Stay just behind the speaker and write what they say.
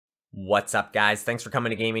What's up guys, thanks for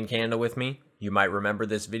coming to Gaming Canada with me. You might remember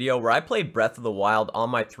this video where I played Breath of the Wild on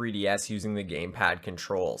my 3DS using the gamepad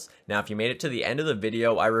controls. Now if you made it to the end of the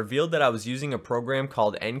video, I revealed that I was using a program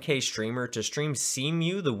called NKStreamer to stream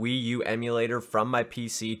Cemu, the Wii U emulator, from my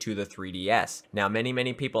PC to the 3DS. Now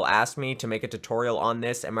many people asked me to make a tutorial on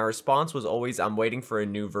this, and my response was always I'm waiting for a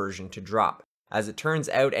new version to drop. As it turns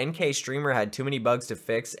out, NKStreamer had too many bugs to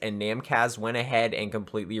fix, and namkazt went ahead and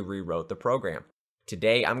completely rewrote the program.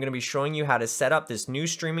 Today, I'm going to be showing you how to set up this new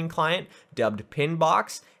streaming client dubbed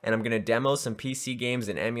PinBox, and I'm going to demo some PC games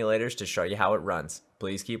and emulators to show you how it runs.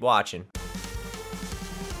 Please keep watching.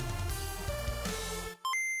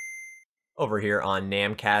 Over here on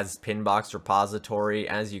namkazt's PinBox repository,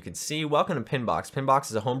 as you can see, welcome to PinBox. PinBox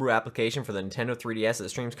is a homebrew application for the Nintendo 3DS that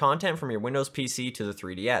streams content from your Windows PC to the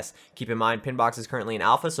 3DS. Keep in mind, PinBox is currently in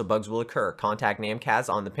alpha, so bugs will occur. Contact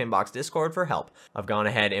namkazt on the PinBox Discord for help. I've gone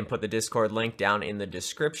ahead and put the Discord link down in the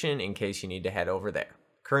description in case you need to head over there.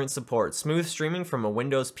 Current support: smooth streaming from a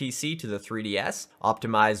Windows PC to the 3DS,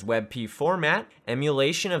 optimized WebP format,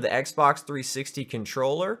 emulation of the Xbox 360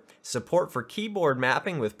 controller, support for keyboard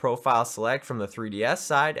mapping with profile select from the 3DS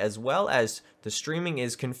side, as well as the streaming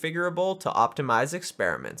is configurable to optimize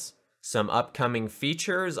experiments. Some upcoming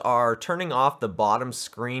features are turning off the bottom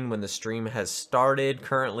screen when the stream has started.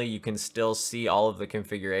 Currently, you can still see all of the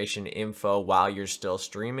configuration info while you're still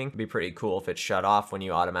streaming. It'd be pretty cool if it's shut off when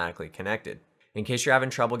you automatically connected. In case you're having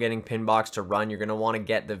trouble getting PinBox to run, you're going to want to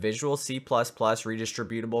get the Visual C++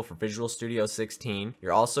 redistributable for Visual Studio 16.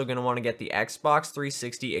 You're also going to want to get the Xbox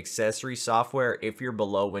 360 accessory software if you're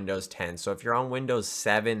below Windows 10. So if you're on Windows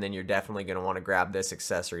 7, then you're definitely going to want to grab this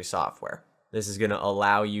accessory software. This is going to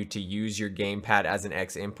allow you to use your gamepad as an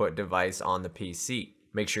X input device on the PC.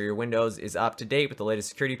 Make sure your Windows is up to date with the latest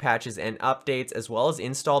security patches and updates, as well as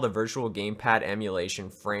install the Virtual Gamepad emulation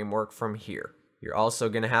framework from here. You're also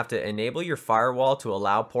going to have to enable your firewall to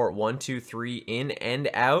allow port 123 in and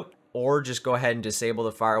out, or just go ahead and disable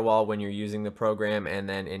the firewall when you're using the program and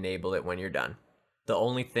then enable it when you're done. The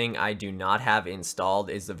only thing I do not have installed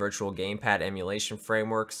is the Virtual Gamepad emulation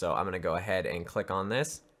framework, so I'm going to go ahead and click on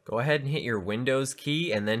this. Go ahead and hit your Windows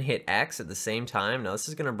key and then hit X at the same time. Now this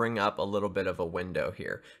is going to bring up a little bit of a window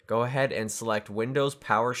here. Go ahead and select Windows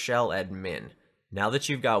PowerShell Admin. Now that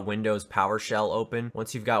you've got Windows PowerShell open,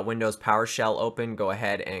 once you've got Windows PowerShell open, go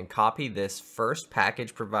ahead and copy this first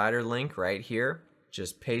package provider link right here.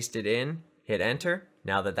 Just paste it in, hit enter.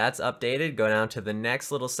 Now that that's updated, go down to the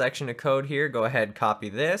next little section of code here. Go ahead, copy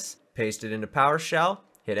this, paste it into PowerShell,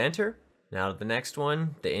 hit enter. Now to the next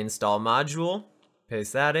one, the install module.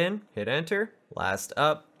 Paste that in, hit enter. Last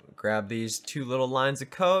up, grab these two little lines of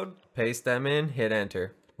code, paste them in, hit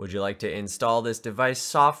enter. Would you like to install this device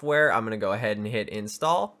software? I'm going to go ahead and hit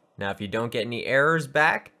install. Now if you don't get any errors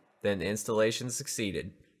back, then the installation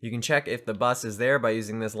succeeded. You can check if the bus is there by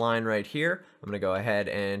using this line right here. I'm going to go ahead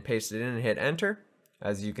and paste it in and hit enter.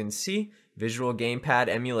 As you can see, Visual Gamepad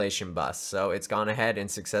emulation bus. So it's gone ahead and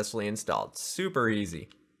successfully installed. Super easy.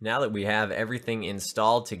 Now that we have everything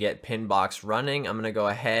installed to get PinBox running, I'm going to go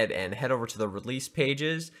ahead and head over to the release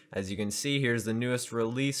pages. As you can see, here's the newest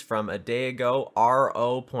release from a day ago,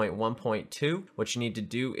 R0.1.2. What you need to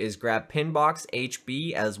do is grab PinBox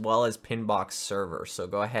HB as well as PinBox Server. So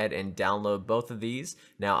go ahead and download both of these.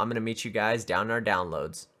 Now I'm going to meet you guys down in our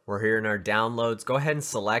downloads. We're here in our downloads. Go ahead and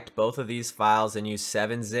select both of these files and use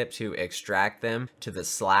 7-zip to extract them to the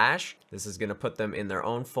slash. This is going to put them in their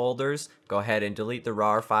own folders. Go ahead and delete the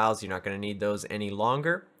RAR files. You're not going to need those any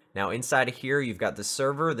longer. Now inside of here, you've got the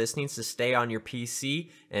server. This needs to stay on your PC.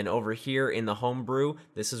 And over here in the homebrew,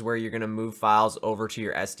 this is where you're going to move files over to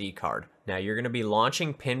your SD card. Now you're going to be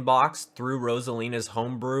launching PinBox through Rosalina's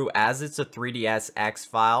homebrew as it's a 3DSX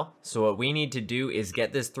file. So what we need to do is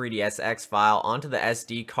get this 3DSX file onto the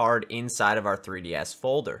SD card inside of our 3DS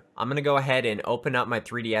folder. I'm going to go ahead and open up my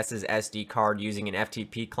 3DS's SD card using an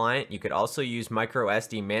FTP client. You could also use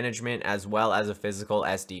microSD management as well as a physical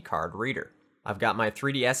SD card reader. I've got my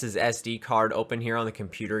 3DS's SD card open here on the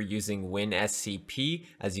computer using WinSCP.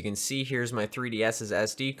 As you can see, here's my 3DS's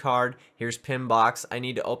SD card. Here's PinBox. I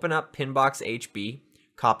need to open up PinBox HB,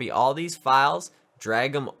 copy all these files,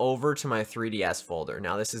 drag them over to my 3DS folder.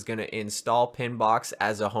 Now this is going to install PinBox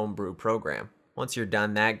as a homebrew program. Once you're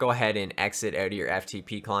done that, go ahead and exit out of your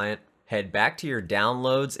FTP client. Head back to your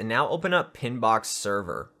downloads and now open up PinBox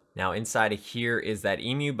Server. Now inside of here is that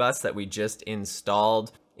EMU bus that we just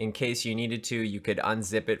installed. In case you needed to, you could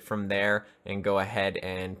unzip it from there and go ahead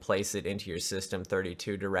and place it into your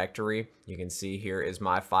System32 directory. You can see here is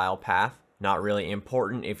my file path. Not really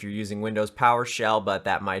important if you're using Windows PowerShell, but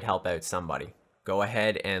that might help out somebody. Go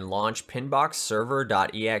ahead and launch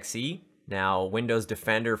pinboxserver.exe. Now, Windows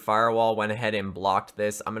Defender Firewall went ahead and blocked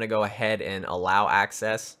this. I'm going to go ahead and allow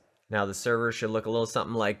access. Now, the server should look a little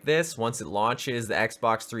something like this. Once it launches, the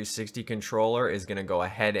Xbox 360 controller is going to go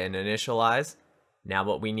ahead and initialize. Now,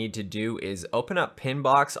 what we need to do is open up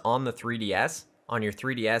PinBox on the 3DS. On your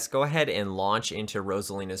 3DS, go ahead and launch into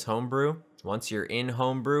Rosalina's Homebrew. Once you're in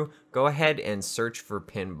Homebrew, go ahead and search for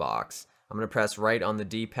PinBox. I'm going to press right on the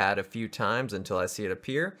D-pad a few times until I see it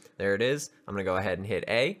appear. There it is. I'm going to go ahead and hit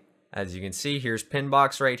A. As you can see, here's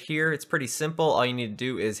PinBox right here. It's pretty simple. All you need to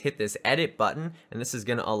do is hit this edit button, and this is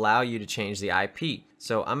going to allow you to change the IP.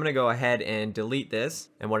 So I'm going to go ahead and delete this,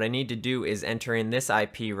 and what I need to do is enter in this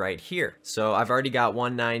IP right here. So I've already got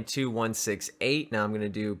 192.168. Now I'm going to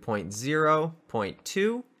do 0.0,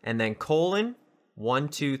 0.2, and then colon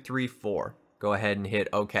 1234. Go ahead and hit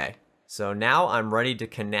OK. So now I'm ready to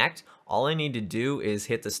connect. All I need to do is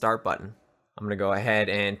hit the start button. I'm going to go ahead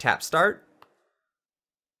and tap start.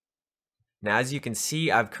 Now, as you can see,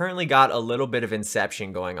 I've currently got a little bit of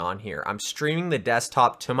inception going on here. I'm streaming the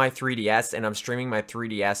desktop to my 3DS, and I'm streaming my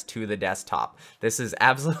 3DS to the desktop. This is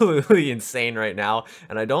absolutely insane right now,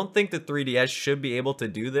 and I don't think the 3DS should be able to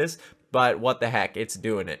do this, but what the heck, it's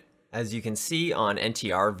doing it. As you can see on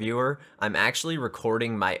NTR Viewer, I'm actually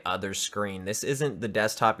recording my other screen. This isn't the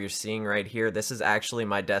desktop you're seeing right here. This is actually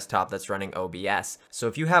my desktop that's running OBS. So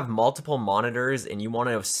if you have multiple monitors and you want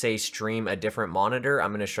to, say, stream a different monitor,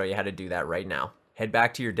 I'm going to show you how to do that right now. Head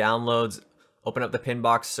back to your downloads, open up the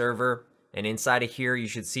PinBox server, and inside of here you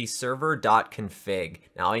should see server.config.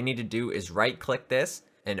 Now all you need to do is right-click this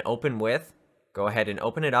and open with. Go ahead and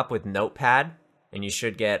open it up with Notepad, and you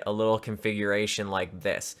should get a little configuration like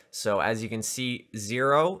this. So as you can see,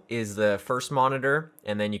 0 is the first monitor,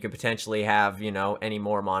 and then you could potentially have, you know, any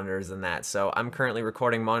more monitors than that. So I'm currently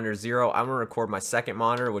recording monitor 0. I'm gonna record my second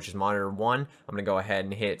monitor, which is monitor 1. I'm gonna go ahead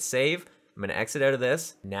and hit save. I'm gonna exit out of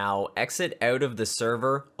this. Now exit out of the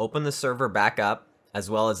server, open the server back up, as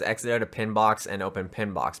well as exit out of PinBox and open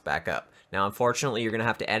PinBox back up. Now unfortunately, you're gonna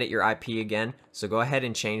have to edit your IP again, so go ahead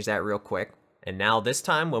and change that real quick. And now this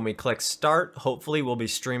time when we click start, hopefully we'll be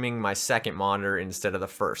streaming my second monitor instead of the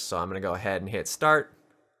first. So I'm going to go ahead and hit start.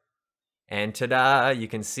 And ta-da, you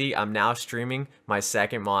can see I'm now streaming my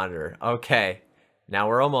second monitor. Okay, now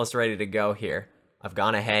we're almost ready to go here. I've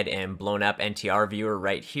gone ahead and blown up NTR Viewer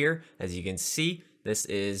right here. As you can see, this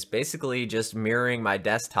is basically just mirroring my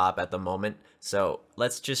desktop at the moment. So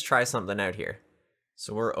let's just try something out here.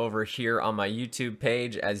 So we're over here on my YouTube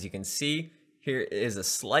page. As you can see, here is a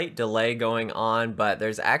slight delay going on, but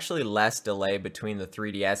there's actually less delay between the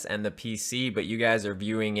 3DS and the PC, but you guys are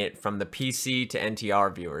viewing it from the PC to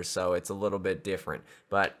NTR viewers, so it's a little bit different.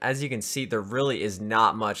 But as you can see, there really is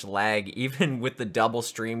not much lag, even with the double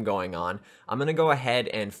stream going on. I'm gonna go ahead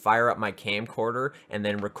and fire up my camcorder and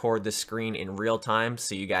then record the screen in real time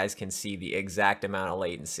so you guys can see the exact amount of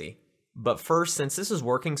latency. But first, since this is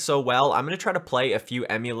working so well, I'm going to try to play a few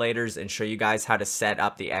emulators and show you guys how to set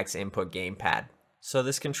up the Xinput Gamepad. So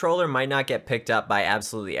this controller might not get picked up by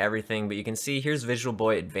absolutely everything, but you can see here's Visual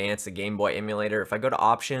Boy Advance, the Game Boy emulator. If I go to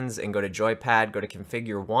Options and go to Joypad, go to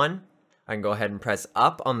Configure 1, I can go ahead and press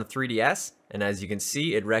up on the 3DS, and as you can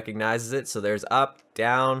see, it recognizes it. So there's up,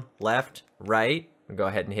 down, left, right. I'll go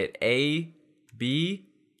ahead and hit A, B,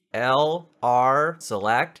 L, R,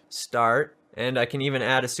 select, start. And I can even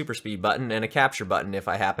add a super speed button and a capture button if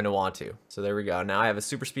I happen to want to. So there we go. Now I have a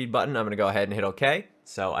super speed button. I'm going to go ahead and hit OK.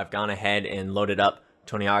 So I've gone ahead and loaded up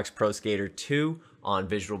Tony Hawk's Pro Skater 2 on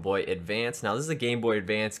Visual Boy Advance. Now this is a Game Boy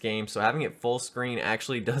Advance game, so having it full screen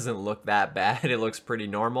actually doesn't look that bad. It looks pretty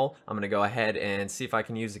normal. I'm going to go ahead and see if I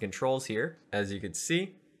can use the controls here. As you can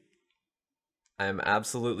see, I'm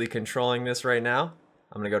absolutely controlling this right now.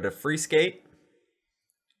 I'm going to go to Free Skate.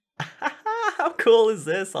 How cool is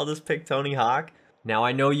this? I'll just pick Tony Hawk. Now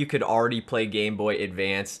I know you could already play Game Boy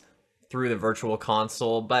Advance through the Virtual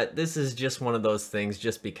Console, but this is just one of those things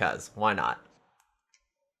just because. Why not?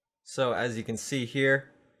 So as you can see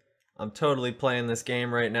here, I'm totally playing this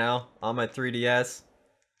game right now on my 3DS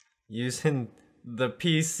using the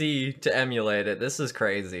PC to emulate it. This is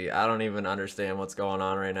crazy. I don't even understand what's going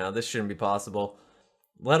on right now. This shouldn't be possible.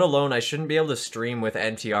 Let alone, I shouldn't be able to stream with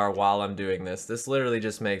NTR while I'm doing this. This literally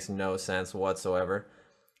just makes no sense whatsoever.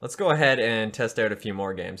 Let's go ahead and test out a few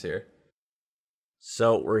more games here.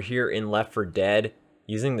 So we're here in Left 4 Dead.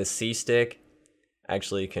 Using the C stick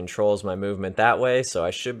actually controls my movement that way, so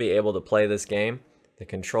I should be able to play this game. The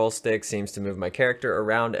control stick seems to move my character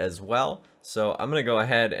around as well. So I'm going to go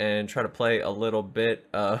ahead and try to play a little bit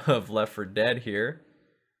of Left 4 Dead here.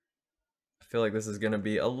 I feel like this is going to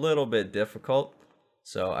be a little bit difficult.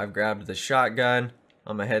 So I've grabbed the shotgun.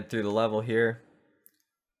 I'm gonna head through the level here.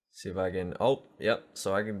 See if I can, oh, yep,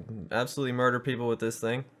 so I can absolutely murder people with this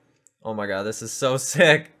thing. Oh my god, this is so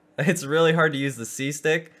sick. It's really hard to use the C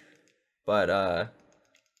stick, but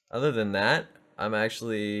other than that, I'm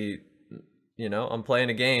actually, you know, I'm playing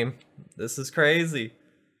a game. This is crazy.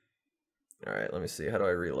 Alright, let me see, how do I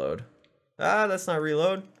reload? Ah, that's not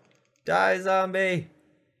reload. Die, zombie!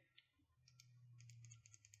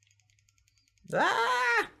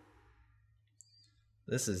 Ah!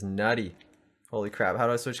 This is nutty. Holy crap, how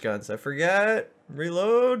do I switch guns? I forget.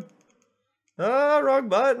 Reload. Ah, wrong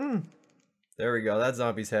button. There we go, that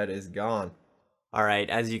zombie's head is gone. Alright,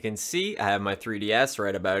 as you can see, I have my 3DS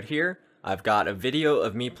right about here. I've got a video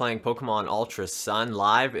of me playing Pokemon Ultra Sun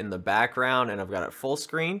live in the background, and I've got it full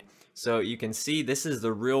screened. So you can see this is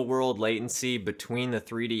the real world latency between the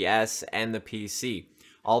 3DS and the PC.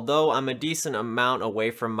 Although I'm a decent amount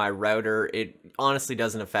away from my router, it honestly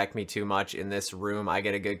doesn't affect me too much. In this room, I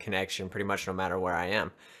get a good connection pretty much no matter where I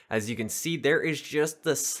am. As you can see, there is just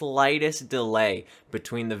the slightest delay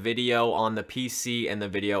between the video on the PC and the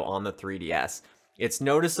video on the 3DS. It's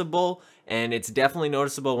noticeable, and it's definitely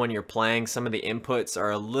noticeable when you're playing. Some of the inputs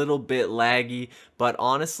are a little bit laggy, but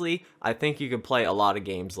honestly, I think you could play a lot of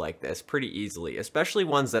games like this pretty easily, especially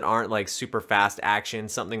ones that aren't like super fast action,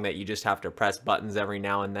 something that you just have to press buttons every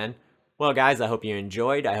now and then. Well guys, I hope you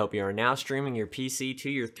enjoyed. I hope you are now streaming your PC to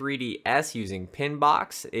your 3DS using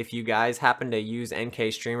PinBox. If you guys happen to use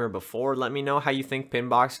NKStreamer before, let me know how you think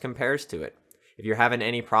PinBox compares to it. If you're having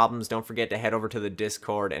any problems, don't forget to head over to the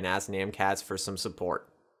Discord and ask namkazt for some support.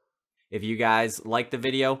 If you guys like the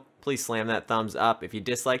video, please slam that thumbs up. If you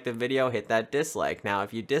dislike the video, hit that dislike. Now,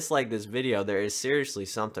 if you dislike this video, there is seriously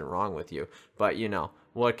something wrong with you. But, you know,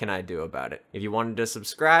 what can I do about it? If you wanted to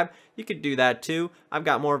subscribe, you could do that too. I've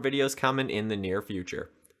got more videos coming in the near future.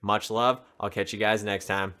 Much love. I'll catch you guys next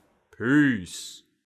time. Peace.